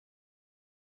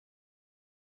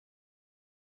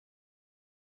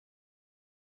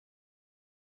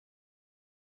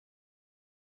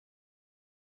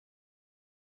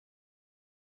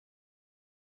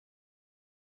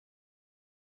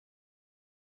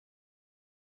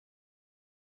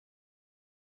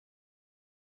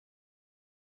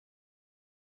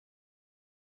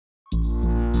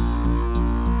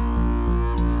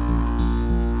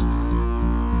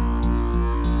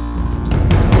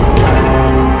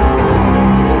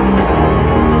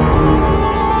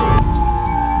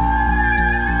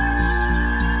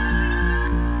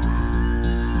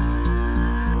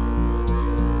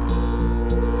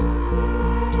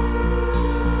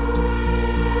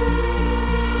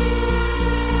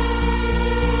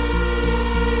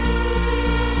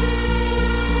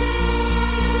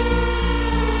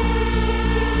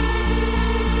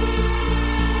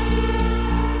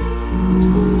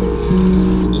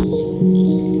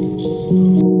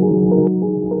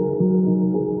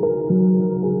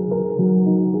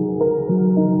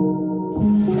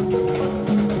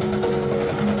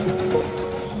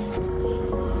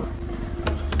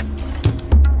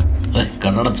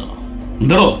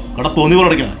എന്തോ കട തോന്നി പോലെ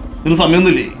അടയ്ക്കണം, ഇതിന്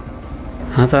സമയമൊന്നുമില്ലേ?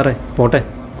 ആ സാറേ പോട്ടെ,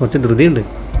 കുറച്ച് ധൃതിയുണ്ട്.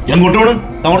 എങ്ങോട്ട് വേണം?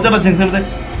 തമർച്ചേട്ടാ ജംഗ്ഷനത്തെ.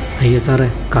 അയ്യോ സാറേ,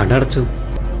 കട അടച്ചു.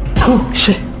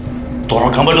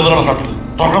 തുറക്കാൻ പറ്റുന്ന ഷട്ടർ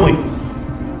തുറക്കാൻ പോയി.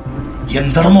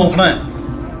 എന്താണ് നോക്കണേ?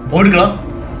 പോയിടുക്കളാ.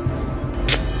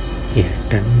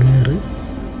 എട്ടങ്ങേറ്,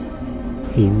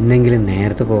 ഇന്നെങ്കിലും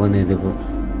നേരത്തെ പോകുന്ന ഇതിപ്പോ.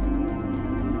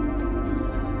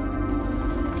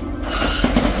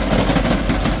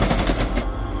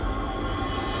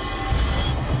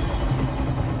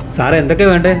 സാറേ എന്തൊക്കെ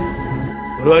വേണ്ടേ?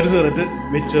 ഒരുപാട് സിഗരറ്റ്,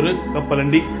 മിച്ചർ,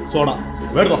 കപ്പലണ്ടി, സോഡ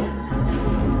വേണ്ടോ?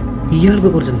 ഇയാൾക്ക്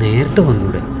കുറച്ച് നേരത്തെ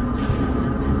വന്നൂടെ?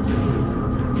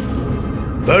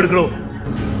 എടുക്കണോ?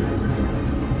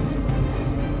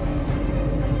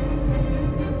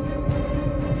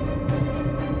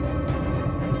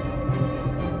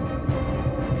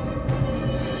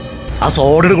 ആ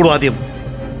സോഡ എടുക്കണോ ആദ്യം?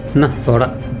 എന്നാ സോഡ.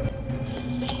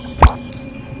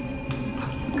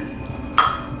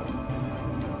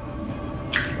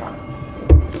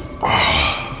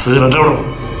 സിഗരറ്റ് എവിടെ?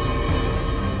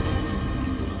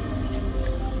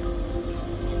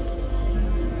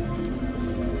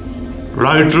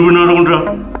 ലൈറ്റർ പിന്നെ അവിടെ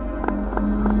കൊണ്ടുവരാ.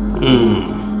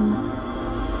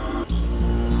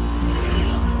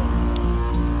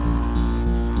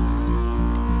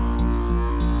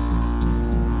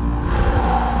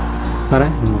 സാറേ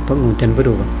മൊത്തം 150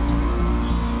 രൂപ.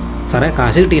 സാറേ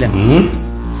കാശ് കിട്ടിയില്ല.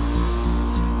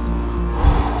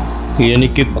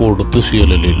 എനിക്ക് കൊടുത്ത്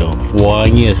ശീലല്ലോ,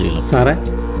 വാങ്ങിയ ശീലം. സാറേ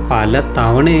പല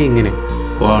തവണയായി ഇങ്ങനെ.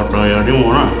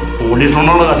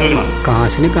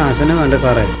 കാശിന് കാശനെ വേണ്ട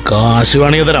സാറേ. കാശ്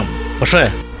വേണമെങ്കിൽ തരാം, പക്ഷേ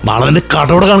നാളെ എന്റെ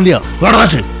കടയോടെ കാണില്ല. വേണ്ട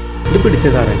കാശ്. ഇത് പിടിച്ച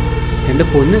സാറേ, എന്റെ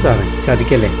പൊന്ന് സാറേ,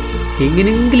 ചതിക്കല്ലേ.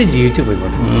 എങ്ങനെയെങ്കിലും ജീവിച്ചു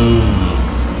പോയിക്കോട്ടെ.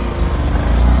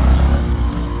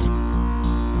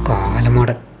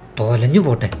 കാലമാട തൊലഞ്ഞു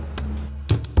പോട്ടെ.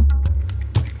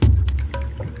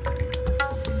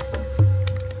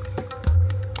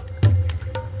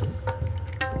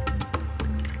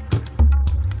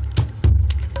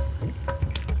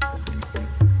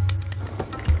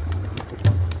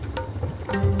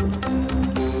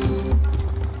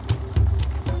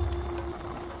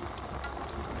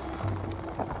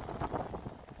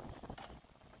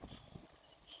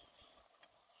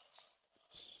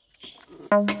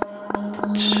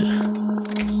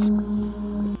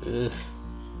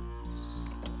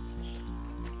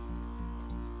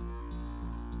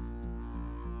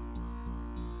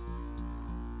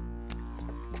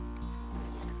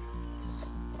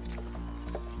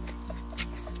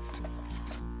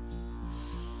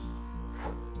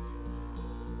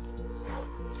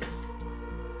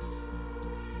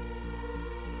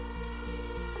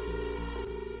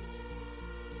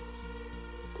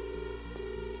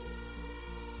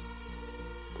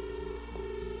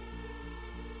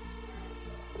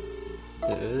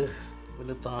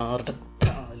 താരുടെ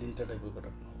കാലിൻ്റെ ടൈപ്പ്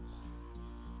കിടക്കണം.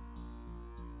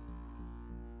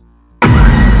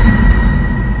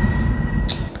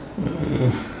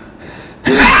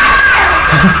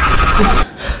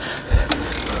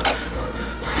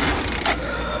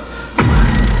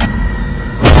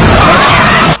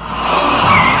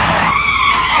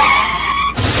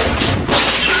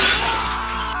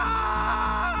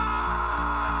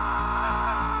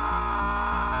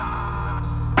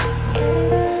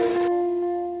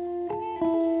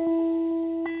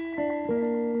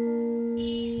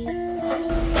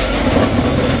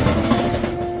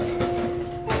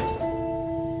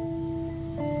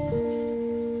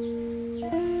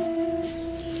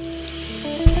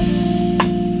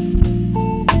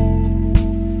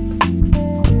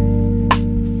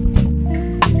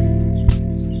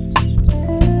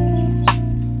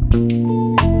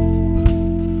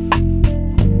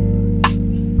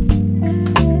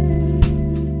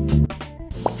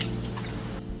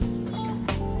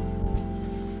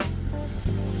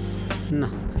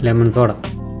 Lemon soda.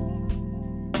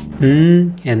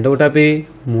 എന്താ കൂട്ടാപ്പി,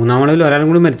 3-ാം വളവിൽ ഒരാളും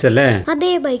കൂടി മരിച്ചല്ലേ? അതെ,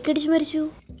 ബൈക്ക് അടിച്ച് മരിച്ചു.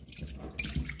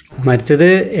 മരിച്ചത്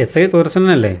SI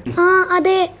സുദർശനല്ലേ? ആ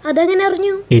അതെ, അതെങ്ങനെ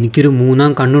അറിഞ്ഞു? എനിക്കൊരു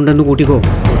 3-ാം കണ്ണുണ്ടെന്ന് കൂട്ടിക്കോ.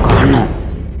 കാണണോ?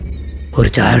 ഒരു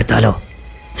ചായ എടുത്താലോ?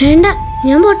 വേണ്ട,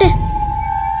 ഞാൻ പോട്ടെ.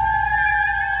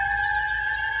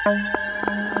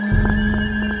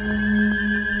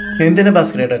 എന്തിനാ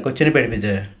ഭാസ്കരേട്ടാ കൊച്ചിനെ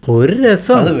പേടിപ്പിച്ചേ? ഒരു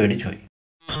രസം. അത് പേടിച്ചോയി.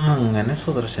 അങ്ങനെ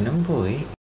സുദർശനം പോയി.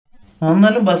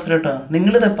 എന്നാലും ഭാസ്കരേട്ടാ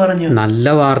നിങ്ങളിത് പറഞ്ഞു. നല്ല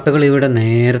വാർത്തകൾ ഇവിടെ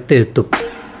നേരത്തെ എത്തും.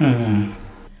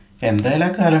 എന്തായാലും ആ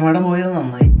കാലമാടം പോയത്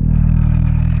നന്നായി.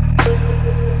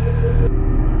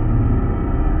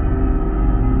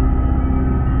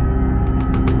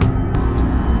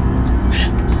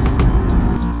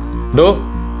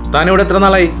 താനിവിടെ എത്ര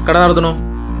നാളായി കട നടത്തണു?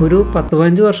 ഒരു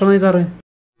 10-15 വർഷമായി സാറേ.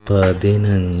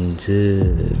 15.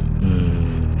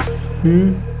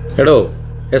 എടോ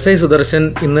SI സുദർശൻ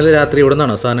ഇന്നലെ രാത്രി ഇവിടെ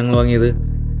നിന്നാണോ സാധനങ്ങൾ വാങ്ങിയത്?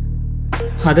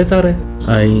 അതെ സാറേ.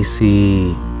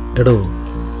 എടോ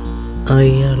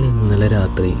അയാൾ ഇന്നലെ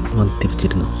രാത്രി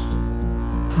മദ്യപിച്ചിരുന്നു.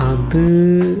 അത്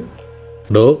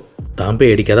ഡോ താൻ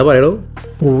പേടിക്കാതെ പറയടോ.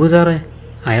 ഓ സാറേ,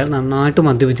 അയാൾ നന്നായിട്ട്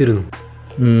മദ്യപിച്ചിരുന്നു.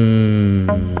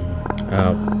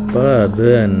 അപ്പം അത്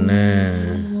തന്നെ.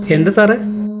 എന്താ സാറേ?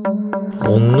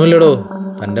 ഒന്നുമില്ലടോ,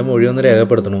 തൻ്റെ മൊഴി ഒന്ന്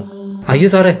രേഖപ്പെടുത്തണോ? അയ്യോ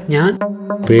സാറേ, ഞാൻ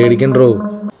പേടിക്കണ്ടോ.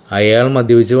 അയാൾ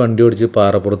മദ്യപിച്ച് വണ്ടി ഓടിച്ച്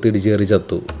പാറപ്പുറത്ത് ഇടിച്ചേറി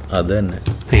ചത്തു. അത് തന്നെ.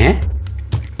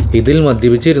 ഇതിൽ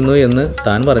മദ്യപിച്ചിരുന്നു എന്ന്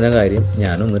താൻ പറഞ്ഞ കാര്യം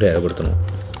ഞാനൊന്ന് രേഖപ്പെടുത്തണു.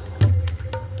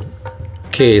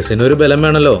 കേസിനൊരു ബലം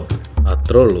വേണമല്ലോ,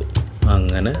 അത്രേ ഉള്ളൂ.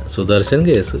 അങ്ങനെ സുദർശൻ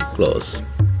കേസ് ക്ലോസ്.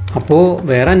 അപ്പോൾ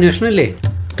വേറെ അന്വേഷണമില്ലേ?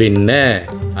 പിന്നെ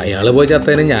അയാൾ പോയി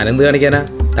ചത്തതിന് ഞാനെന്ത് കാണിക്കാനാ?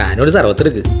 താനോട്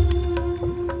സർവത്തെടുക്ക്.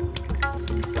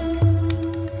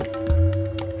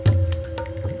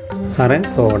 സാറേ,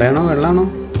 സോഡയാണോ വെള്ളമാണോ?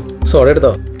 സോഡ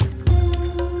എടുത്തോ.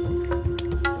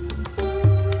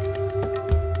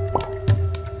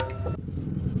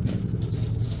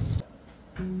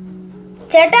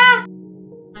 ചേട്ടാ.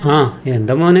 ആ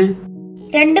എന്താ മോനെ?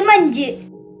 2 മഞ്ച്.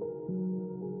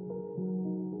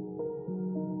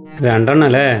 2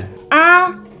 അല്ലേ? ആ.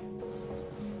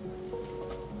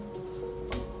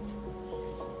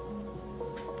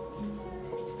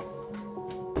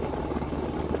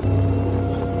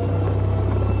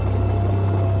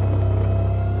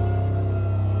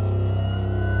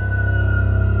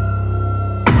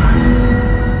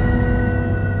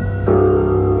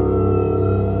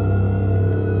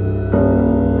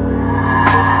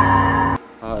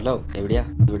 ഹലോ, എവിടെയാ?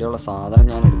 ഇവിടെയുള്ള സാധനം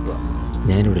ഞാൻ എടുക്കുക.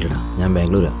 ഞാനിവിടില്ലടാ, ഞാൻ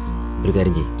ബാംഗ്ലൂരാ. ഒരു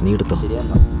കാര്യം ചെയ്യ്, നീ എടുത്തോ.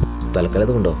 ശരിയെന്നാ.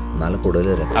 തൽക്കാലത്ത് കൊണ്ടോ, നാളെ കൂടുതൽ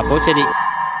തരാം. അപ്പോൾ ശരി.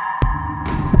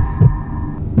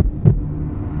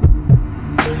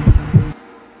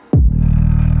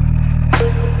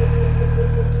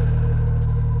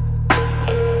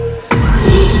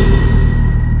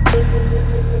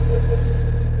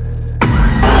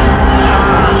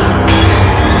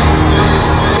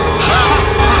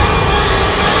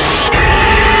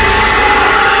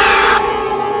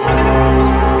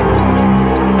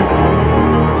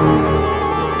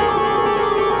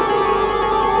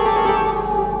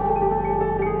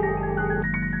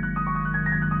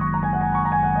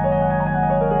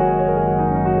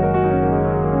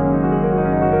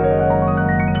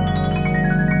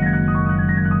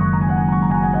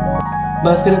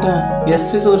 ഭാസ്കരേട്ടാ,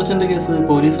 SI സുദർശന്റെ കേസ്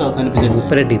പോലീസ് അവസാനിപ്പിച്ചു.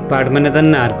 ഇപ്പം ഡിപ്പാർട്ട്മെന്റ്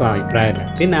തന്നെ ആർക്കും അഭിപ്രായമില്ല,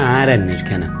 പിന്നെ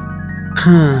ആരന്വേഷിക്കാനാ?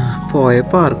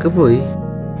 പോയപ്പോ ആർക്ക് പോയി?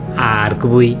 ആർക്ക്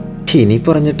പോയി? ഇനി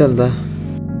പറഞ്ഞിട്ട് എന്താ?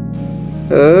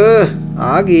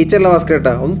 ആ ഗീച്ചല്ല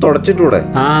ഭാസ്കരേട്ടാ, ഒന്ന് തുടച്ചിട്ടൂടെ?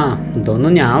 ആ,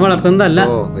 ഇതൊന്നും ഞാൻ വളർത്തുന്നതല്ല.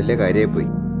 ഓ, വലിയ കാര്യമായി പോയി.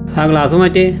 ആ ഗ്ലാസ്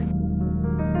മാറ്റി.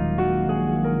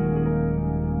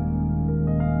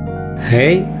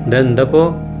 ഹേയ്, ഇതെന്തപ്പോ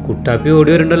കുട്ടാപ്പി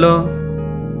ഓടി വരുന്നുണ്ടല്ലോ?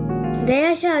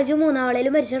 ഷാജു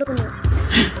മൂന്നാവളയിലും മരിച്ചു കിടക്കുന്നു.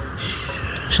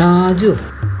 ഷാജു?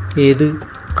 ഏത്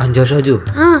കഞ്ചോ ഷാജു?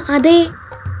 ആ അതെ.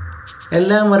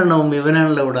 എല്ലാ മരണവും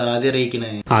ഇവനാണല്ലോ ഇവിടെ ആദ്യം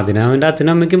അറിയിക്കണേ. അതിനവൻ്റെ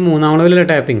അച്ഛനും അമ്മയ്ക്കും 3-ാം അളവിലല്ലേ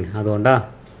ടാപ്പിംഗ്, അതുകൊണ്ടാ.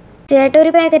 ചേട്ടാ,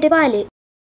 ഒരു പാക്കറ്റ് പാല്.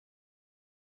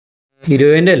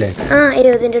 20 അല്ലേ? ആ,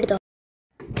 20 എടുത്തോ.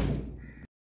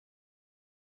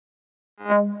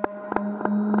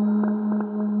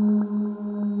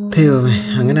 ദൈവമേ,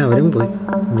 അങ്ങനെ അവരും പോയി.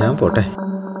 ഞാൻ പോട്ടെ.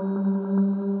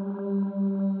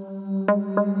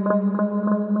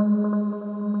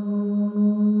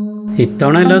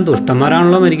 ഇത്തവണ എല്ലാം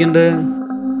ദുഷ്ടന്മാരാണല്ലോ മരിക്കുന്നത്.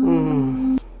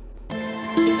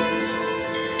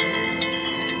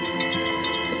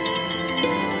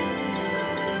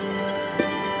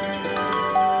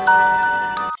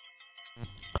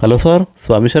 ഹലോ സാർ,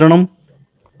 സ്വാമി ശരണം.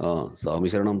 സ്വാമി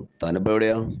ശരണം. താനിപ്പോൾ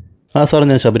എവിടെയാ? സാർ,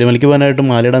 ഞാൻ ശബരിമലയ്ക്ക് പോകാനായിട്ട്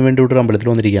മാലയിടാൻ വേണ്ടി ഒരു അമ്പലത്തിൽ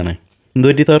വന്നിരിക്കുകയാണ്. എന്ത്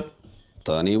പറ്റി സാർ?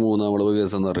 താൻ ഈ 3-ാം വളവ്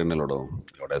കേസ് എന്ന് അറിയുന്നില്ലടോ.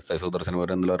 അവിടെ SI സുദർശൻ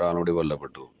വരെ ഇന്നലെ ഒരാളോട്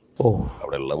കൊല്ലപ്പെട്ടു.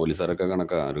 അവിടെയുള്ള പോലീസുകാരൊക്കെ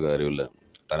കണക്കാ, ഒരു കാര്യമില്ല.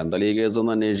 തനെന്തായാലും ഈ കേസ്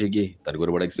ഒന്ന് അന്വേഷിക്ക്. തനിക്ക്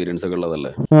ഒരുപാട് എക്സ്പീരിയൻസ് ഒക്കെ ഉള്ളതല്ലേ?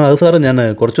 അത് സാറ്, ഞാൻ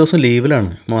കുറച്ച് ദിവസം ലീവിലാണ്.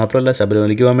 മാത്രമല്ല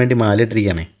ശബരിമലയ്ക്ക് പോകാൻ വേണ്ടി മാല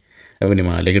ഇട്ടിരിക്കുകയാണേ. പിന്നെ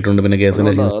മാല കിട്ടുന്നുണ്ട്, പിന്നെ കേസ്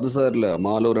അത് സാരില്ല,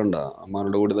 മാലൂരണ്ട.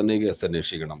 അമ്മാനോട് കൂടി തന്നെ ഈ കേസ്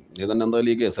അന്വേഷിക്കണം. നീ തന്നെ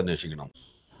എന്തായാലും ഈ കേസ് അന്വേഷിക്കണം.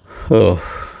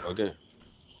 Okay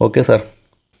okay sir.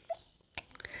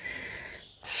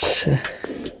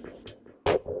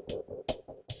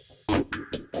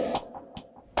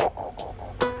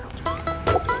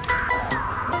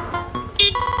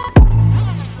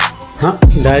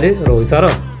 ഇതാര്? റോയ് സാറോ?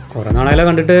 കുറെ നാളായാലോ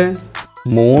കണ്ടിട്ട്.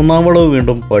 3-ാം വളവ്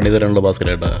വീണ്ടും പണി തരാനുള്ള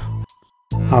ഭാസ്കരേട്ടാ.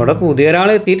 അവിടെ പുതിയ ഒരാൾ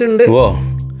എത്തിയിട്ടുണ്ട്. ഓ,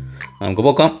 നമുക്ക്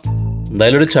പോക്കാം.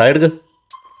 എന്തായാലും ഒരു ചായ എടുക്ക.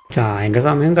 ചായന്റെ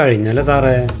സമയം കഴിഞ്ഞല്ലോ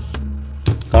സാറേ.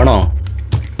 ആണോ?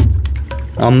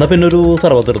 എന്നാ പിന്നെ ഒരു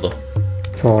സർവത്ത് എടുത്തോ.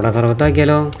 സോഡ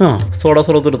സർവത്താക്കിയാലോ? ആ, സോഡ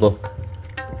സർവത്ത് എടുത്തോ.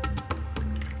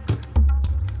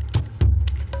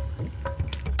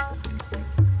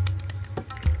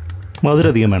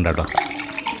 മധുരധികം വേണ്ട കേട്ടോ.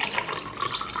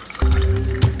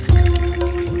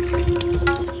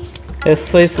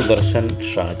 SI സുദർശൻ,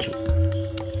 ഷാജു,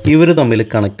 ഇവർ തമ്മിൽ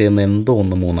കണക്ട് ചെയ്യുന്ന എന്തോ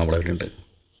ഒന്ന് മൂന്നാം വളവിലുണ്ട്.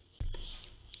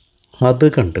 അത്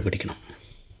കണ്ടുപിടിക്കണം.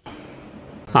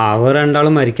 അവർ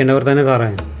രണ്ടാളും മരിക്കേണ്ടവർ തന്നെ സാറേ.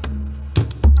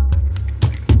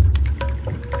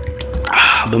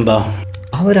 അതെന്താ?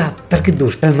 അവർ അത്രയ്ക്ക്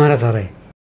ദുഷ്ടന്മാരാ സാറേ.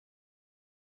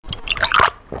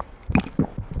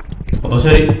 അപ്പോൾ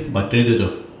ശരി, മറ്റെഴുതി വെച്ചോ.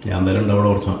 ഞാൻ എന്തായാലും ഉണ്ട് അവിടെ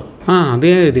കുറച്ച്. ആ, അത്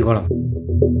ഞാൻ എഴുതിക്കോളാം.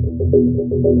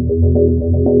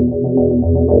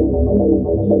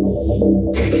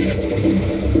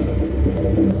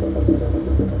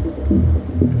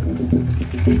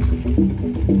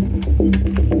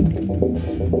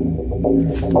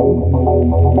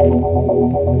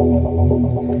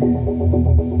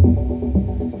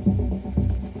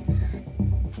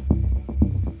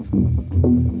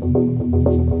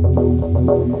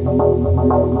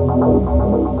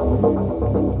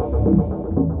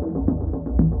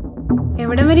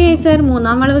 എവിടെ വരെയായി സാർ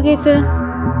മൂന്നാം വളവ് കേസ്?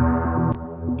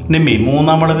 നിമ്മി,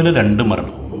 മൂന്നാം വളവിൽ 2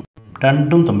 മരണവും.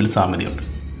 രണ്ടും തമ്മിൽ സാമ്യതയുണ്ട്.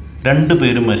 2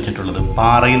 പേരും മരിച്ചിട്ടുള്ളത്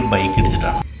പാറയിൽ ബൈക്ക്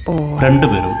ഇടിച്ചിട്ടാണ്. 2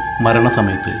 പേരും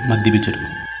മരണസമയത്ത് മദ്യപിച്ചിരുന്നു.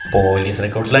 പോലീസ്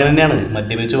റെക്കോർഡ്സിൽ അങ്ങനെ തന്നെയാണ്,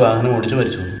 മദ്യപിച്ച് വാഹനം ഓടിച്ച്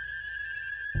മരിച്ചു.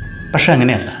 പക്ഷെ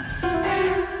അങ്ങനെയല്ല,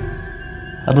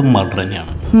 അത് മർഡർ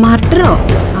തന്നെയാണ്. മർഡറോ?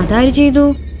 അതാര് ചെയ്തു?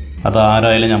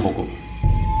 അതാരായാലും ഞാൻ പൊക്കും.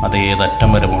 അത് ഏതറ്റം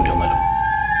വരെ പോണ്ടി വന്നാലും.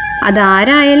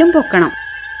 അതാരായാലും പൊക്കണം.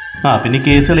 ആ, പിന്നെ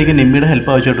കേസുകളിലേക്ക് നിമ്മിയുടെ ഹെൽപ്പ്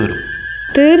ആവശ്യമായിട്ട് വരും.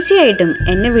 തീർച്ചയായിട്ടും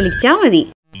എന്നെ വിളിച്ചാൽ മതി.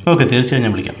 ഓക്കെ, തീർച്ചയായും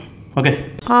ഞാൻ വിളിക്കാം. Okay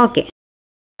okay.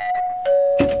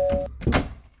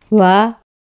 വാ,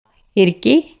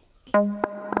 ഇരിക്കി.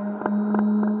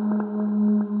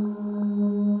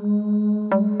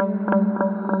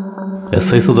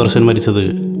 SI സുദർശൻ മരിച്ചത്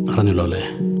അറിഞ്ഞല്ലോ അല്ലേ?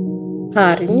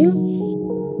 അറിഞ്ഞു.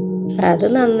 അത്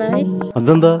നന്നായി.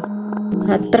 അതെന്താ?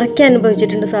 അത്രയ്ക്ക്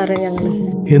അനുഭവിച്ചിട്ടുണ്ട് സാറേ ഞങ്ങള്.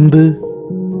 എന്ത്?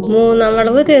 മൂന്നാം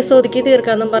വളവ് കേസ് ഒതുക്കി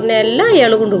തീർക്കാന്നും പറഞ്ഞ എല്ലാം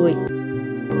അയാൾ കൊണ്ടുപോയി.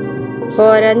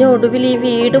 പോരാഞ്ഞ ഒടുവിൽ ഈ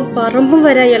വീടും പറമ്പും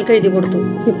വരെ അയാൾക്ക് എഴുതി കൊടുത്തു.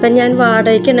 ഇപ്പൊ ഞാൻ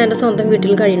വാടകയ്ക്കാണ് എന്റെ സ്വന്തം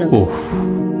വീട്ടിൽ കഴിയണത്.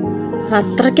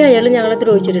 അത്രയ്ക്ക് അയാൾ ഞങ്ങളെ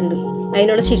ദ്രോഹിച്ചിട്ടുണ്ട്.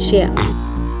 അതിനുള്ള ശിക്ഷയാ.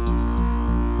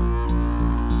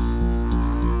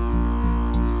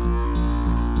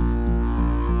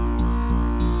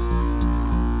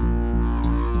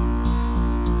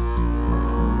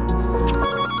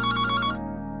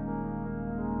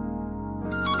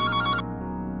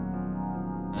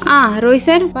 ആ, റോയ്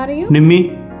സാർ പറയൂ. നിമ്മി,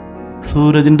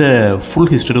 സൂരജിന്റെ ഫുൾ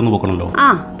ഹിസ്റ്ററി ഒന്ന് പോക്കണല്ലോ. ആ,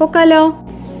 പൊക്കാലോ.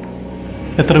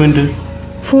 എത്ര മിനിറ്റ്?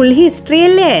 ഫുൾ ഹിസ്റ്ററി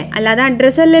അല്ലേ, അല്ലാതെ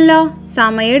അഡ്രസ് അല്ലല്ലോ.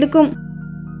 സമയം എടുക്കും.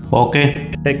 Okay,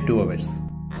 take 2 hours.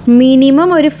 മിനിമം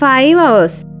ഒരു 5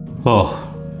 hours. ഓ,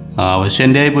 ആവശ്യം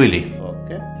എൻ്റെ ആയി പോയില്ലേ?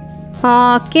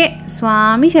 ഓക്കെ,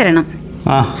 സ്വാമി ശരണം.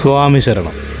 ആ, സ്വാമി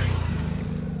ശരണം.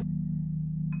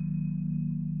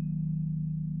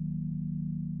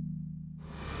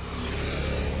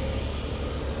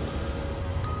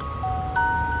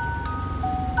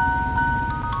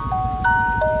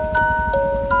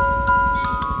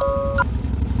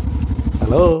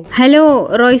 Hello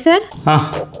Roy sir. ആ,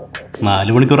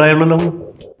 4 മണിക്കൂറായുള്ളല്ലോ.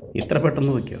 ഇത്ര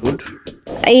പെട്ടെന്ന് വയ്ക്കുക. ഗുഡ്.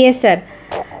 Yes sir.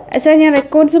 സാർ, ഞാൻ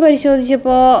റെക്കോർഡ്സ്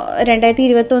പരിശോധിച്ചപ്പോൾ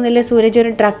 2021 സൂരജ്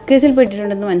ഒരു ഡ്രഗ് കേസിൽ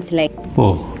പെട്ടിട്ടുണ്ടെന്ന് മനസ്സിലായി. ഓ.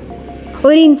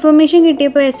 ഒരു ഇൻഫർമേഷൻ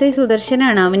കിട്ടിയപ്പോൾ SI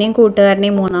സുദർശനാണ് അവനെയും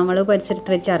കൂട്ടുകാരനെയും മൂന്നാം വളവ്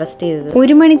പരിസരത്ത് വെച്ച് അറസ്റ്റ് ചെയ്തത്.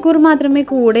 1 മണിക്കൂർ മാത്രമേ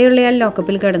കൂടെയുള്ളയാൾ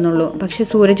ലോക്കപ്പിൽ കിടന്നുള്ളൂ. പക്ഷെ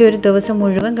സൂരജ് ഒരു ദിവസം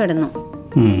മുഴുവൻ കിടന്നു.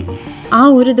 ആ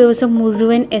ഒരു ദിവസം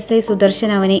മുഴുവൻ SI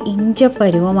സുദർശൻ അവനെ ഇഞ്ച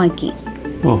പരുവമാക്കി.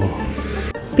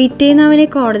 പിറ്റേന്ന് അവനെ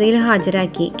കോടതിയിൽ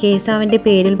ഹാജരാക്കി. കേസ് അവന്റെ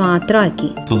പേരിൽ മാത്രമാക്കി.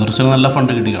 സുദർശന നല്ല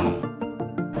ഫണ്ട് കിട്ടി കാണും.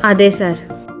 അതെ sir.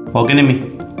 Okay Nimmi,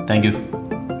 thank you.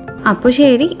 അപ്പൊ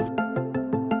ശരി.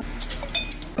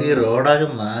 ഈ റോഡാകെ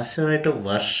നാശമായിട്ട്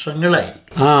വർഷങ്ങളായി.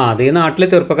 ആ, അത് ഈ നാട്ടിലെ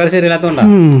ചെറുപ്പക്കാർ ശരിയല്ലാത്തോണ്ടാ.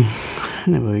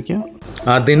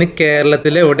 അതിന്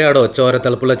കേരളത്തിലെ എവിടെയാടോ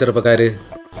ചോരത്തളപ്പുള്ള ചെറുപ്പക്കാര്?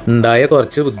 ഉണ്ടായ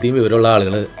കുറച്ച് ബുദ്ധിയും വിവരമുള്ള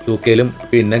ആളുകൾ UK-ലും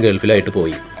പിന്നെ ഗൾഫിലായിട്ട്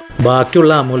പോയി.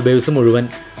 ബാക്കിയുള്ള അമൂൽ ബേബ്സ് മുഴുവൻ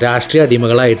രാഷ്ട്രീയ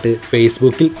അടിമകളായിട്ട്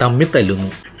ഫേസ്ബുക്കിൽ തമ്മിൽ തല്ലുന്നു.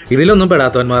 ഇതിലൊന്നും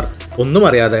പെടാത്തവന്മാർ ഒന്നും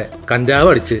അറിയാതെ കഞ്ചാവ്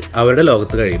അടിച്ച് അവരുടെ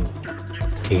ലോകത്ത് കഴിയുന്നു.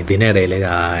 ഇതിനിടയിൽ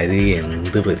ആര്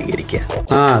എന്ത് പ്രതികരിക്കുക?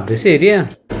 ആ, അത് ശരിയാ.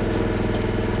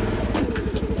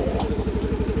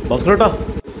 ഭാസ്കരേട്ടാ.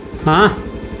 ആ,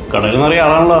 കടയിൽ നിറയെ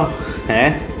ആളാണല്ലോ.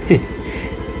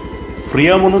 ഫ്രീ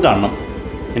ആകുമ്പോൾ ഒന്ന് കാണണം.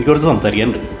 എനിക്ക് കുറച്ച്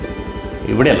സംസാരിക്കാനുണ്ട്.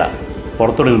 ഇവിടെയല്ല,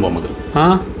 പുറത്തോടെങ്കിലും പോകാം നമുക്ക്. ആ,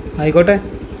 ആയിക്കോട്ടെ,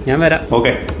 ഞാൻ വരാം.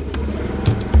 ഓക്കെ.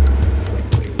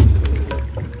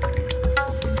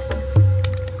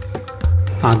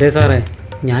 അതെ സാറേ,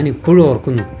 ഞാൻ ഇപ്പോഴും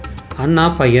ഓർക്കുന്നു. അന്ന് ആ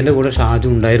പയ്യന്റെ കൂടെ ഷാജു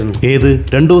ഉണ്ടായിരുന്നു. ഏത്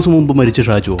 2 ദിവസം മുമ്പ് മരിച്ച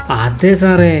ഷാജുവോ? അതെ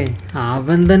സാറേ,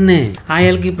 അവൻ തന്നെ.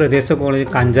 അയാൾക്ക് ഈ പ്രദേശത്തെ കോളേജിൽ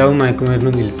കഞ്ചാവും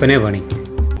മയക്കുമരുന്നും വിൽപ്പന പണി.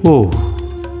 ഓ,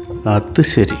 അത്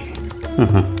ശരി.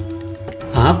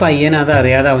 ആ പയ്യൻ അത്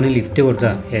അറിയാതെ അവന് ലിഫ്റ്റ് കൊടുത്ത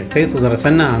SI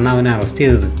സുദർശനാണ് അവനെ അറസ്റ്റ്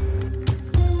ചെയ്തത്.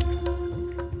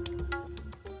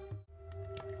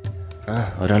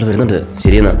 ഒരാൾ വരുന്നുണ്ട്.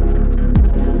 ശരിയെന്നാ.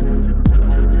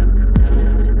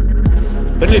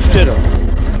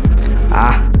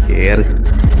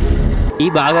 ഈ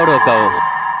ബാഗ് അവിടെ വെക്കാവോ?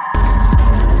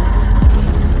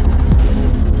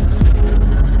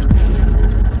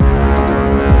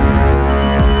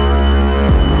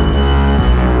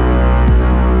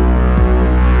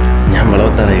 ഞാൻ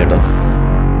വളവത്താറായി കേട്ടോ.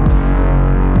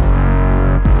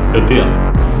 എത്തിയാ?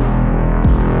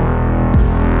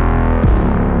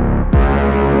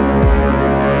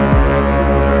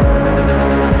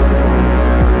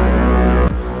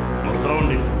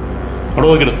 അവിടെ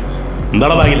നോക്കിയിട്ട്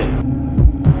എന്താണ് ബാഗില്?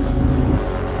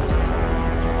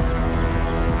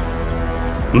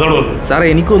 എന്താണ് സാറേ?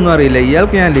 എനിക്കൊന്നും അറിയില്ല.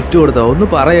 ഇയാൾക്ക് ഞാൻ ലിഫ്റ്റ് കൊടുത്താ? ഒന്ന്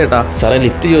പറയേട്ടാ. സാറേ,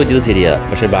 ലിഫ്റ്റ് ചോദിച്ചത് ശരിയാ,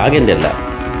 പക്ഷെ ബാഗ് എൻ്റെ അല്ല.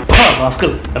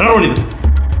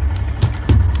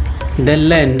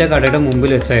 ഇതെല്ലാം എൻ്റെ കടയുടെ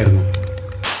മുമ്പിൽ വെച്ചായിരുന്നു.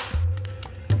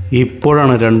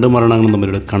 ഇപ്പോഴാണ് 2 മരണങ്ങളും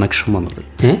തമ്മിലുള്ള കണക്ഷൻ വന്നത്.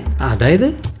 അതായത്?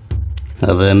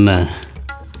 അത് തന്നെ.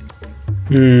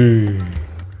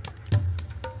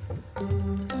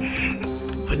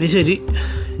 പിന്നെ ശരി,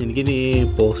 എനിക്കിനി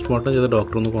പോസ്റ്റ്മോർട്ടം ചെയ്ത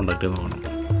ഡോക്ടറെ ഒന്ന് കോണ്ടാക്ട് ചെയ്ത് നോക്കണം.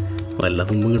 വല്ല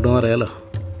തുമ്പും കിട്ടുമെന്ന് അറിയാലോ.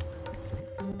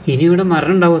 ഇനി ഇവിടെ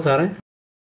മരണം ഉണ്ടാവോ സാറേ?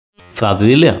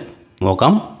 സാധ്യതയില്ല,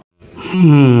 നോക്കാം.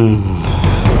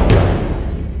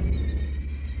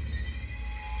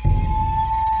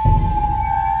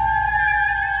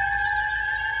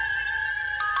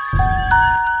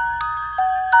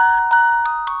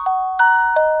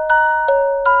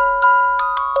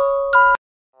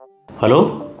 ഹലോ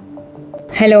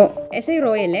ഹലോ, SI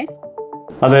റോയ് അല്ലേ?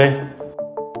 അതെ,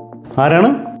 ആരാണ്?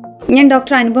 ഞാൻ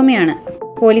ഡോക്ടർ അനുപമയാണ്,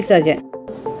 പോലീസ് സർജൻ.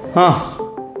 ആ,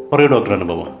 പറയൂ ഡോക്ടർ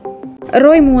അനുപമ.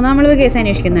 റോയ് 3-ാം വളവ് കേസ്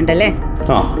അന്വേഷിക്കുന്നുണ്ടല്ലേ?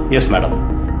 ആ, യെസ് മാഡം.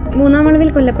 3-ാം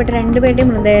വളവിൽ കൊല്ലപ്പെട്ട 2 പേരുടെ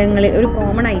മൃതദേഹങ്ങളിൽ ഒരു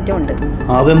കോമൺ ഐറ്റം ഉണ്ട്.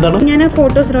 അതെന്താണ്? ഞാൻ ആ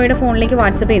ഫോട്ടോസ് റോയുടെ ഫോണിലേക്ക്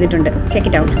വാട്സപ്പ് ചെയ്തിട്ടുണ്ട്. Check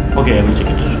it out. Okay, I will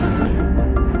check it.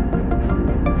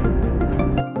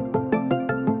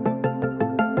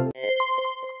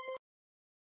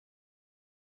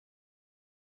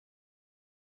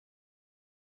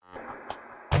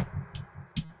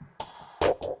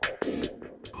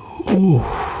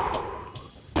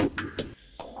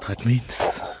 That means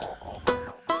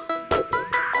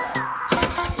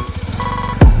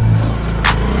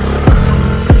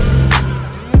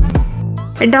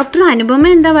doctor Anupama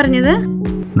എന്താ പറഞ്ഞത്?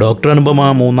 ഡോക്ടർ അനുപമ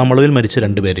 3-ാം വളവിൽ മരിച്ച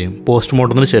 2 പേരെയും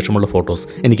പോസ്റ്റ്മോർട്ടത്തിന് ശേഷമുള്ള ഫോട്ടോസ്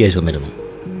എനിക്ക് അയച്ചു തന്നിരുന്നു.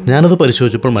 ഞാനത്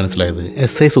പരിശോധിച്ചപ്പോൾ മനസ്സിലായത്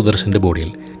SI സുദർശൻ്റെ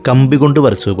ബോഡിയിൽ കമ്പി കൊണ്ട്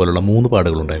വരച്ചതുപോലുള്ള 3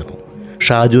 പാടുകളുണ്ടായിരുന്നു.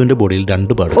 ഷാജുവിൻ്റെ ബോഡിയിൽ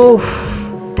 2 പാടുകൾ.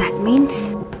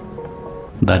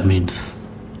 That means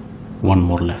one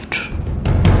more left.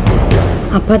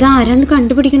 അപ്പൊ അത് ആരാന്ന്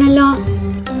കണ്ടുപിടിക്കണല്ലോ.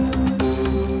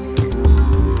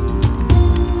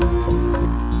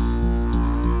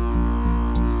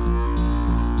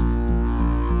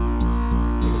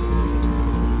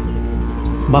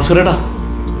 ഭാസ്കരേട്ടാ.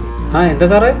 എന്താ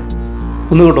സാറേ?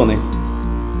 ഒന്ന് കേട്ടോന്നേ.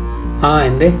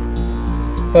 എന്തേ?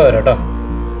 പോരാട്ടോ.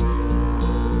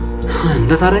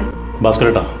 എന്താ സാറേ?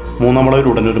 ഭാസ്കരേട്ടാ, 3-ാം വളവിൽ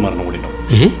ഉടനെ ഒരു മരണം കൂടി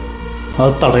ഉണ്ടാവും.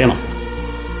 അത് തടയണം.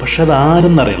 പക്ഷെ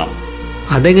അതാരെന്നറിയണം.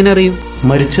 അതെങ്ങനെ അറിയും?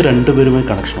 മരിച്ച 2 പേരുമായി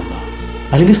കണക്ഷനുണ്ടോ,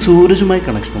 അല്ലെങ്കിൽ സൂരജുമായി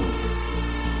കണക്ഷനുണ്ടോ,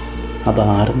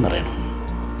 അതാരെന്നറിയണം.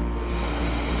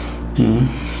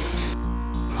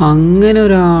 അങ്ങനെ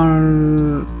ഒരാൾ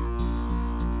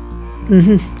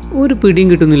ഒരു പിടിയും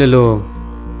കിട്ടുന്നില്ലല്ലോ.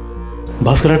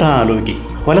 ഭാസ്കരേട്ടാ, ആലോചിക്കേ.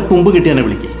 വല്ല തുമ്പ് കിട്ടിയാനെ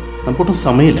വിളിക്കേ. നമുക്കൊട്ടും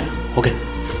സമയമില്ല. ഓക്കെ.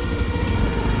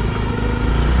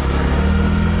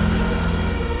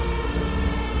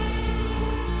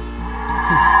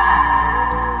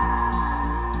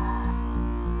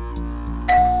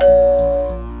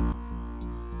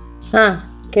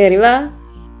 കേറി വാ.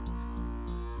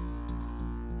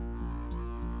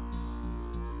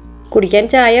 കുടിക്കാൻ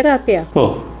ചായ കാപ്പിയാ? ഓ,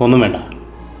 ഒന്നും വേണ്ട.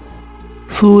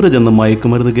 സൂരജ് എന്ന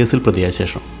മയക്കുമരുന്ന് കേസിൽ പ്രതിയായ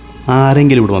ശേഷം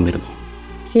ആരെങ്കിലും ഇവിടെ വന്നിരുന്നു?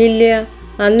 ഇല്ല.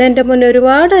 അന്ന് എൻ്റെ മോനെ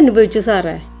ഒരുപാട് അനുഭവിച്ചു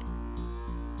സാറേ.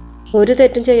 ഒരു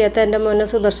തെറ്റും ചെയ്യാത്ത എൻ്റെ മോനെ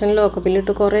സുദർശൻ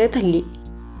ലോക്കപ്പിലിട്ട് കുറേ തല്ലി.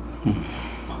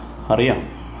 അറിയാം.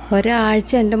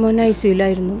 ഒരാഴ്ച എൻ്റെ മോൻ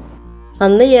ICUലായിരുന്നു.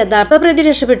 അന്ന് യഥാർത്ഥ പ്രതി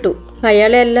രക്ഷപ്പെട്ടു.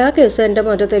 അയാളെ എല്ലാ കേസും എൻ്റെ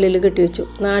മോൻ്റെ തെളിയിൽ കെട്ടിവെച്ചു.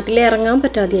 നാട്ടിലെ ഇറങ്ങാൻ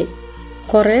പറ്റാതെയായി.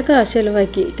 കുറേ കാശ്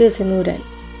ചെലവാക്കി കേസിൽ നിന്ന് ഊരാൻ.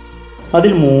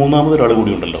 അതിൽ 3-മതൊരാൾ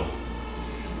കൂടി ഉണ്ടല്ലോ,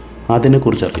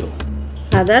 അതിനെക്കുറിച്ച് അറിയോ?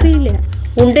 അതറിയില്ല.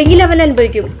 ഉണ്ടെങ്കിൽ അവൻ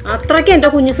അനുഭവിക്കും. അത്രയ്ക്ക് എൻ്റെ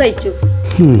കുഞ്ഞ് സഹിച്ചു.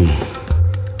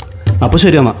 അപ്പോൾ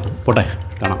ശരിയെന്നാ, പോട്ടെ,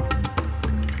 കാണാം.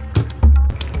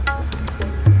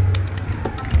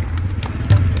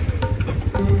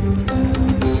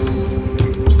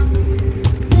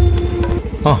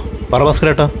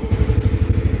 പറഭാസ്കരേട്ടാ.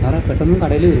 സാറേ പെട്ടെന്ന്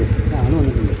കടയിൽ വരും, ആള്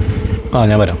വന്നിട്ടുണ്ട്. ആ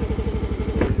ഞാൻ വരാം.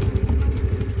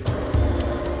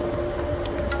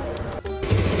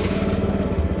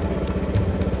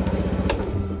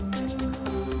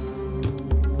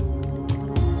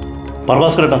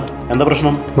 പറഭാസ്കരേട്ടാ, എന്താ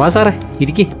പ്രശ്നം? വാ സാറേ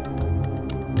ഇരിക്കേ.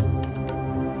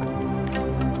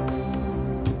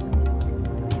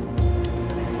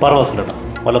 പറഭാസ്കരേട്ടാ,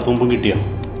 വല്ല തുമ്പും കിട്ടിയോ?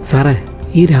 സാറേ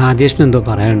ഈ രാജേഷിന് എന്തോ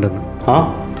പറയാനുണ്ടെന്ന്. ആ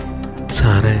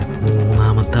സാറേ,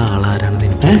 മൂന്നാമത്തെ ആളാരാണെന്ന്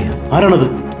എനിക്കറിയാം. ആരാണത്?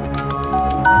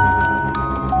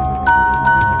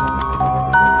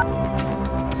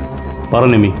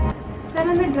 പറഞ്ഞിമ്മി. സാർ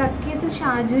അന്ന് ഡ്രഗ് കേസിൽ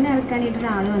ഷാജുവിനെ ഇറക്കാനായിട്ട്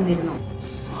ഒരാൾ വന്നിരുന്നു.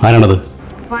 ആരാണത്?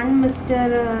 One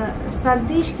mister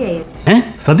Satheesh KS.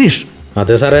 Satheesh?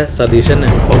 അതെ സാറേ, സതീഷ്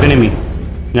തന്നെ. ഓക്കെ നിമ്മി,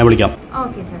 ഞാൻ വിളിക്കാം.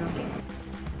 Okay sir, okay.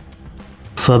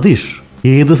 സതീഷ്?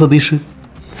 ഏത് സതീഷ്?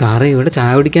 സാറേ ഇവിടെ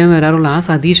ചായ കുടിക്കാൻ വരാറുള്ള ആ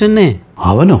സതീഷ് തന്നെ.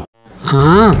 അവനോ? ആ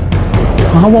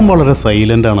അവൻ വളരെ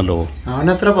സൈലന്റ് ആണല്ലോ.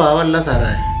 അവനത്ര പാവല്ല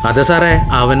സാറേ. അതെ സാറേ,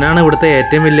 അവനാണ് ഇവിടുത്തെ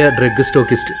ഏറ്റവും വലിയ ഡ്രഗ്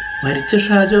സ്റ്റോക്കിസ്റ്റ്. മരിച്ച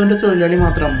ഷാജു അവന്റെ തൊഴിലാളി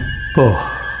മാത്രം. ഓ,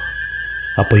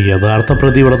 അപ്പൊ യഥാർത്ഥ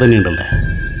പ്രതി ഇവിടെ തന്നെ ഉണ്ടല്ലേ?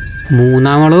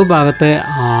 മൂന്നാം വളവ് ഭാഗത്തെ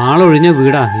ആളൊഴിഞ്ഞ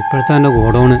വീടാ ഇപ്പോഴത്തെ എൻ്റെ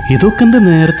ഗോഡൗണ്. ഇതൊക്കെ എന്താ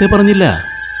നേരത്തെ പറഞ്ഞില്ല?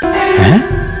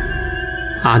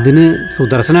 അതിന്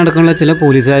സുദർശൻ അടക്കമുള്ള ചില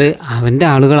പോലീസുകാർ അവൻ്റെ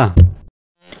ആളുകളാ.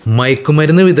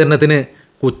 മയക്കുമരുന്ന് വിതരണത്തിന്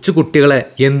കൊച്ചു കുട്ടികളെ,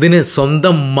 എന്തിന്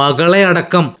സ്വന്തം മകളെ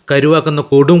അടക്കം കരുവാക്കുന്ന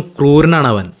കൊടും ക്രൂരനാണ്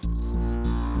അവൻ.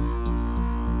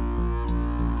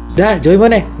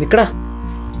 ജോയ്മോനെ നിക്കടാ.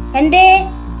 എന്തേ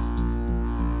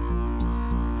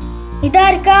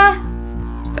ഇതാർക്കാ?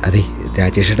 അതെ,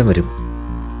 രാജേഷേട്ടൻ വരും.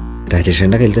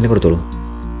 രാജേഷേട്ടൻ്റെ കയ്യിൽ തന്നെ കൊടുത്തോളൂ.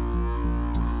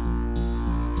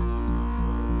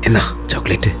 എന്നാ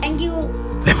ചോക്ലേറ്റ്.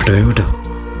 വേമട്ടോ വേമട്ടോ.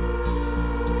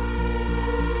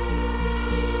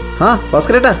 ആ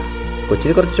ഭാസ്കരേട്ടാ,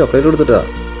 കൊച്ചിന് കുറച്ച് ചോക്ലേറ്റ് കൊടുത്തിട്ടാ.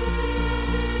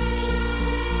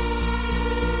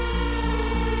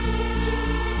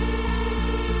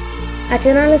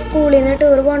 അച്ഛൻ നാളെ സ്കൂളിൽ നിന്ന്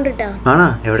ടൂർ പോണ്ടിട്ടാ. ആണാ?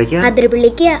 എവിടേക്കാ?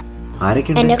 അതിരപ്പിള്ളിക്കാ.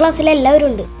 ആരൊക്കെ? എന്റെ ക്ലാസ്സിൽ എല്ലാവരും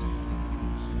ഉണ്ട്.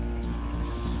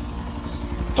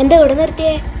 എന്താ ഇവിടെ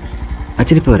നിർത്തിയേ?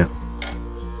 അച്ഛനിപ്പോ വരാം.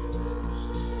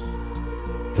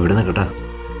 ഇവിടെ നിൽക്കട്ടാ.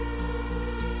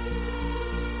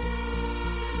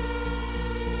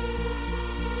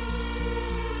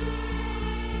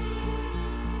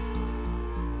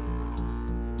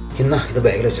 എന്നാ ഇത്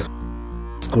ബാഗിൽ വെച്ചോ.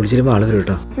 സ്കൂളിൽ ചെല്ലുമ്പോൾ ആള് വരും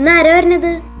കേട്ടോ. ഇന്ന് ആരാ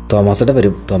വരുന്നത്? തോമാസേട്ടൻ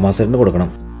വരും. തോമാസേട്ടന് കൊടുക്കണം.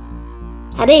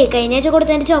 അതെ, കഴിഞ്ഞ ആഴ്ച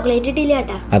കൊടുത്തതിന്റെ ചോക്ലേറ്റ് കിട്ടിയില്ല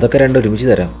കേട്ടാ. അതൊക്കെ രണ്ടും ഒരുമിച്ച്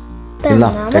തരാം. എന്നാ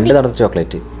 2 തണുത്ത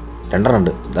ചോക്ലേറ്റ് 2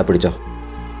 ഉണ്ട്. ഇതാ പിടിച്ചോ.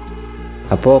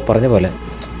 അപ്പോൾ പറഞ്ഞ പോലെ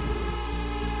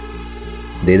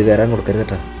ഇത് വേറെ കൊടുക്കരുത്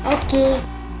കേട്ടോ.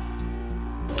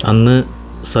 അന്ന്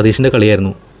സതീഷിൻ്റെ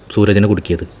കളിയായിരുന്നു സൂരജിനെ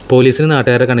കുടുക്കിയത്. പോലീസിന്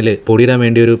നാട്ടുകാരുടെ കണ്ണിൽ പൊടിയിടാൻ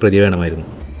വേണ്ടി ഒരു പ്രതി വേണമായിരുന്നു.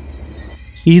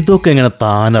 ഇതൊക്കെ എങ്ങനെ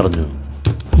താനറിഞ്ഞു?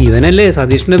 ഇവനല്ലേ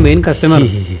സതീഷിന്റെ മെയിൻ കസ്റ്റമർ.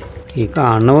 ഈ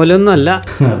കാണുന്ന പോലെ ഒന്നും അല്ല.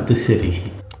 അത് ശരി.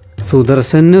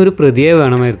 സുദർശന് ഒരു പ്രതിയെ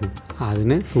വേണമായിരുന്നു,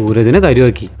 അതിന് സൂരജിനെ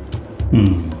കരുവാക്കി.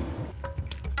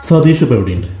 സതീഷ് ഇപ്പൊ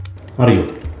എവിടെയുണ്ട് അറിയോ?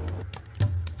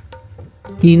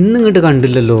 ഇന്നിങ്ങോട്ട്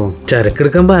കണ്ടില്ലല്ലോ.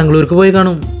 ചരക്കെടുക്കാൻ ബാംഗ്ലൂർക്ക് പോയി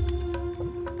കാണും.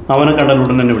 അവനെ കണ്ടാൽ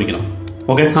ഉടൻ തന്നെ വിളിക്കണം.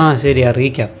 ഓക്കെ? ആ ശരി,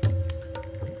 അറിയിക്കാം.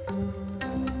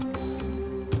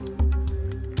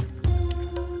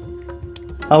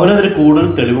 അവനതിന് കൂടുതൽ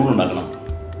തെളിവുകൾ ഉണ്ടാക്കണം.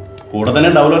 കൂടെ തന്നെ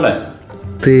ഉണ്ടാവുമല്ലോ അല്ലേ?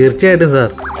 തീർച്ചയായിട്ടും സാർ.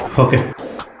 ഓക്കെ.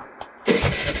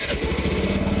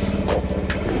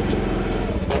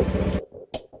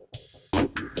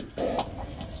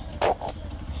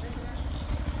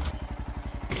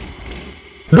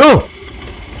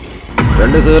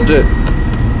 രണ്ട് സിഗരറ്റ്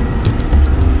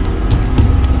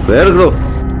വേറെ.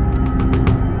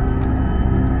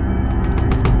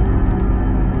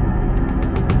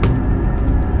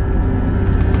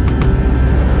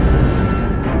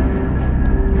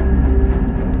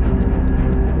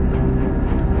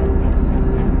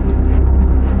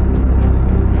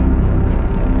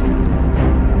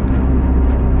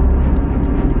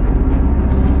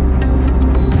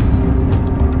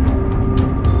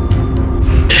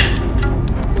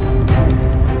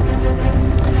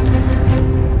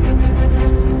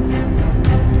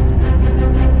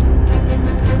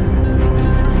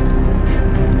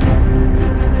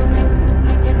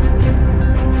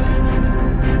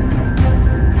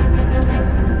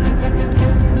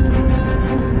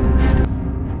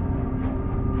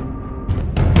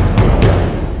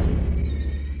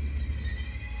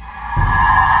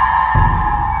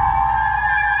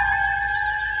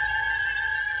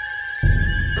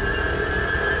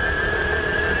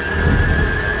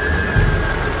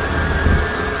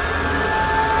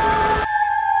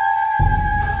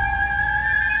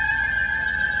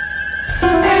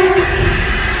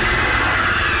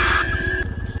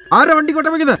 ആരാ വണ്ടി കൊട്ട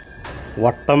വയ്ക്കുന്നത്?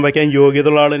 വട്ടം വയ്ക്കാൻ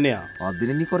യോഗ്യതയുള്ള ആൾ തന്നെയാ.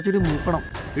 അതിന് നീ കുറച്ചുകൂടി മൂക്കണം.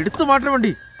 എടുത്തു മാറ്റം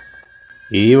വണ്ടി.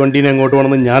 ഈ വണ്ടീനെ എങ്ങോട്ട്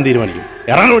വേണമെന്ന് ഞാൻ തീരുമാനിക്കും.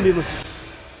 ഇറങ്ങാൻ വണ്ടിന്ന്.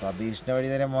 സതീഷിന്റെ വഴി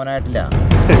തരാൻ മോനായിട്ടില്ല.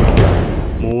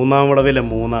 മൂന്നാം വളവിലെ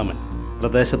മൂന്നാമൻ,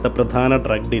 പ്രദേശത്തെ പ്രധാന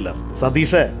ഡ്രഗ് ഡീലർ.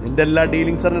 സതീഷേ, നിന്റെ എല്ലാ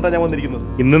ഡീലിംഗ്സ് അറിഞ്ഞിട്ടാണ് ഞാൻ വന്നിരിക്കുന്നത്.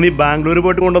 ഇന്ന് നീ ബാംഗ്ലൂർ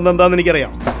പോയിട്ട് കൊണ്ടുവന്ന എന്താന്ന്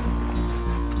എനിക്കറിയാം.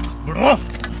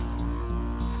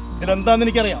 ഇതിലെന്താന്ന്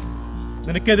എനിക്കറിയാം.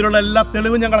 നിനക്കെതിരുള്ള എല്ലാ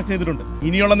തെളിവും ഞാൻ കളക്ട് ചെയ്തിട്ടുണ്ട്.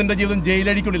 ഇനിയുള്ള നിന്റെ ജീവിതം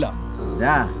ജയിലടിക്കുന്നില്ല.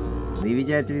 നീ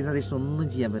വിചാരിച്ച സതീഷിന് ഒന്നും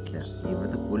ചെയ്യാൻ പറ്റില്ല.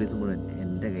 ഇവിടുത്തെ പോലീസ് മുഴുവൻ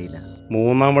എന്റെ കയ്യിലാണ്.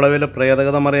 മൂന്നാം വളവിലെ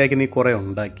പ്രേതകഥ മറയാക്കി നീ കുറെ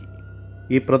ഉണ്ടാക്കി.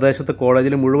 ഈ പ്രദേശത്ത്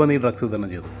കോളേജിൽ മുഴുവൻ നീ ഡ്രഗ്സ് വിതരണം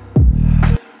ചെയ്തു.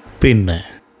 പിന്നെ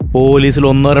പോലീസിൽ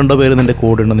 1-2 പേര് നിന്റെ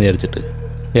കൂടെ ഉണ്ടെന്ന് വിചാരിച്ചിട്ട്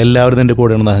എല്ലാവരും നിന്റെ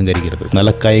കൂടെ ഉണ്ടെന്ന് അഹങ്കരിക്കരുത്.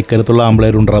 നല്ല കൈക്കരുത്തുള്ള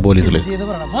ആമ്പിളേരുണ്ടാ പോലീസിൽ.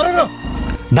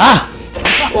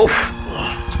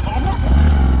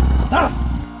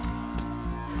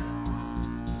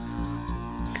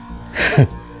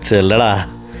 ചെല്ലടാ,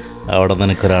 അവിടെ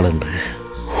നിനക്കൊരാളുണ്ട്.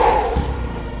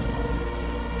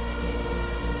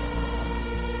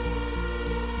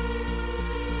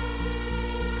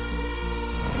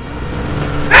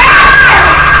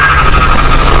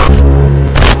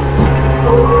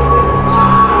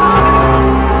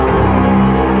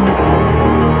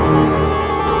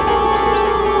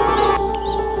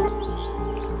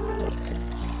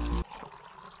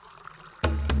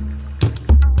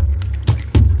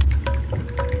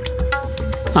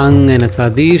 അങ്ങനെ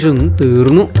സതീഷും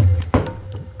തീർന്നു.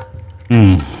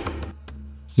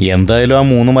 എന്തായാലും ആ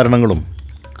 3 മരണങ്ങളും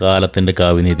കാലത്തിന്റെ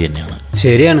കാവ്യനീതി തന്നെയാണ്.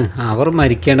 ശരിയാണ്, അവർ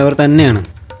മരിക്കേണ്ടവർ തന്നെയാണ്.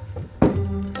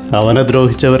 അവനെ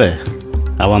ദ്രോഹിച്ചവരെ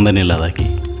അവൻ തന്നെ ഇല്ലാതാക്കി.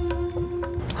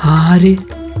 ആര്?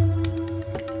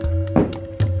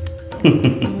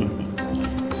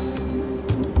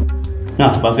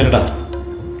 ഭാസ്കരേട്ടാ,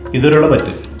 ഇതൊരുള്ള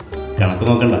പറ്റ് കണക്ക്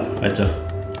നോക്കണ്ട, വെച്ചോ.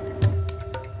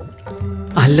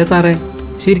 അല്ല സാറേ,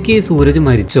 ശരിക്കും ഈ സൂരജ്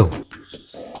മരിച്ചോ?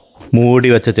 മൂടി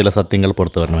വെച്ച ചില സത്യങ്ങൾ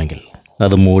പുറത്തു വരണമെങ്കിൽ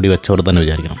അത് മൂടി വെച്ചോടെ തന്നെ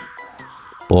വിചാരിക്കണം.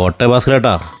 പോട്ടെ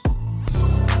ഭാസ്കരേട്ടാ.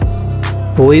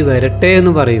 പോയി വരട്ടെ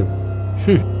എന്ന് പറയൂ.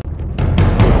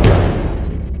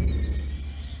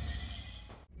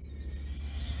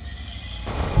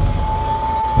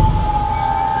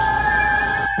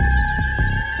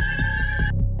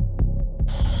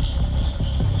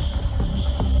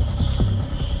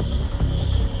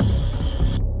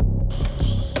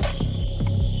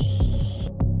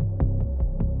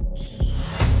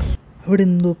 അവിടെ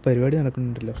എന്തോ പരിപാടി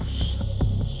നടക്കുന്നുണ്ടല്ലോ.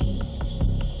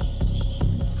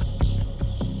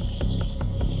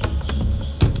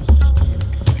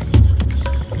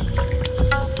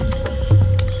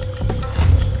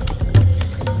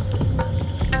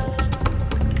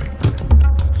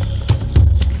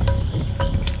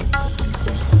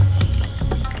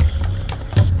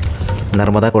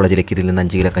 നർമ്മദ കോളേജിലേക്ക് ഇതിൽ നിന്ന്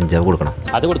 5 കിലോ കഞ്ചാവ് കൊടുക്കണം.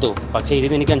 അത് കൊടുത്തു, പക്ഷേ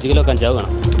ഇതിന് എനിക്ക് 5 കിലോ കഞ്ചാവ്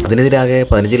വേണം. അതിനെതിരാകെ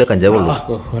 15 കിലോ കഞ്ചാവ് ഉള്ളൂ.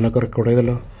 അവനൊക്കെ റെക്കോർഡ്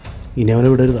ചെയ്തല്ലോ. ഇനി അവനെ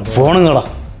വിടരുത്.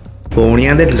 ഫോൺ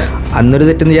ഞാൻ തരില്ല. അന്നൊരു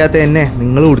തെറ്റും ചെയ്യാത്ത എന്നെ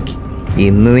നിങ്ങൾ കൊടുക്കി.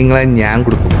 ഇന്ന് നിങ്ങളെ ഞാൻ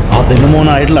കൊടുക്കും. അതിന്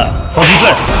മോനായിട്ടില്ല.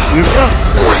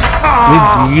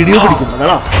 വീഡിയോ പിടിക്കും.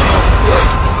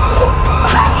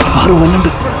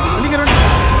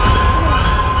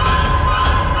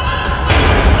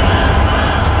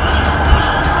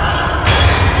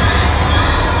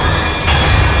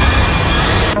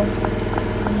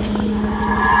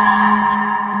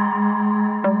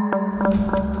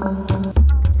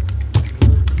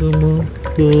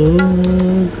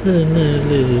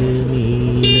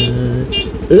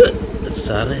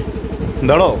 സാറേ,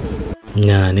 എന്താണോ?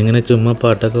 ഞാനിങ്ങനെ ചുമ്മാ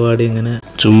പാട്ടൊക്കെ പാടി ഇങ്ങനെ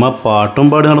ചുമ്മാ പാട്ടും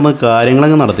പാടി നടന്ന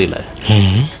കാര്യങ്ങളങ്ങ് നടത്തിയില്ല.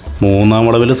 മൂന്നാം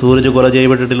വളവിൽ സൂരജ് കൊല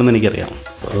ചെയ്യപ്പെട്ടിട്ടില്ലെന്ന് എനിക്കറിയാം.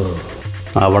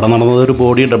 അവിടെ നടന്നതൊരു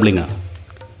ബോഡി ഡബ്ലിങ്ങാണ്.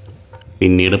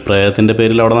 പിന്നീട് പ്രേതത്തിൻ്റെ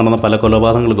പേരിൽ അവിടെ നടന്ന പല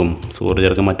കൊലപാതകങ്ങൾക്കും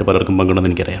സൂരജർക്കും മറ്റു പലർക്കും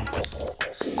പങ്കുണ്ടെന്ന് എനിക്കറിയാം.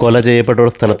 കൊല ചെയ്യപ്പെട്ട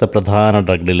ഒരു സ്ഥലത്തെ പ്രധാന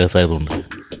ഡ്രഗ് ഡീലേഴ്സ് ആയതുകൊണ്ട്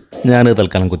ഞാനിത്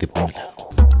തൽക്കാലം കുത്തിപ്പോകുന്നില്ല.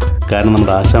 കാരണം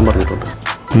നമ്മുടെ ആശാൻ പറഞ്ഞിട്ടുണ്ട്,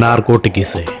 narcotic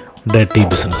is A dirty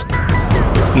business.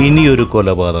 ഇനിയൊരു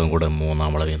കൊലപാതകം കൂടെ മൂന്നാം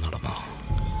വളവിൽ നടന്ന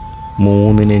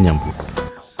 3നെ ഞാൻ പൂട്ടും.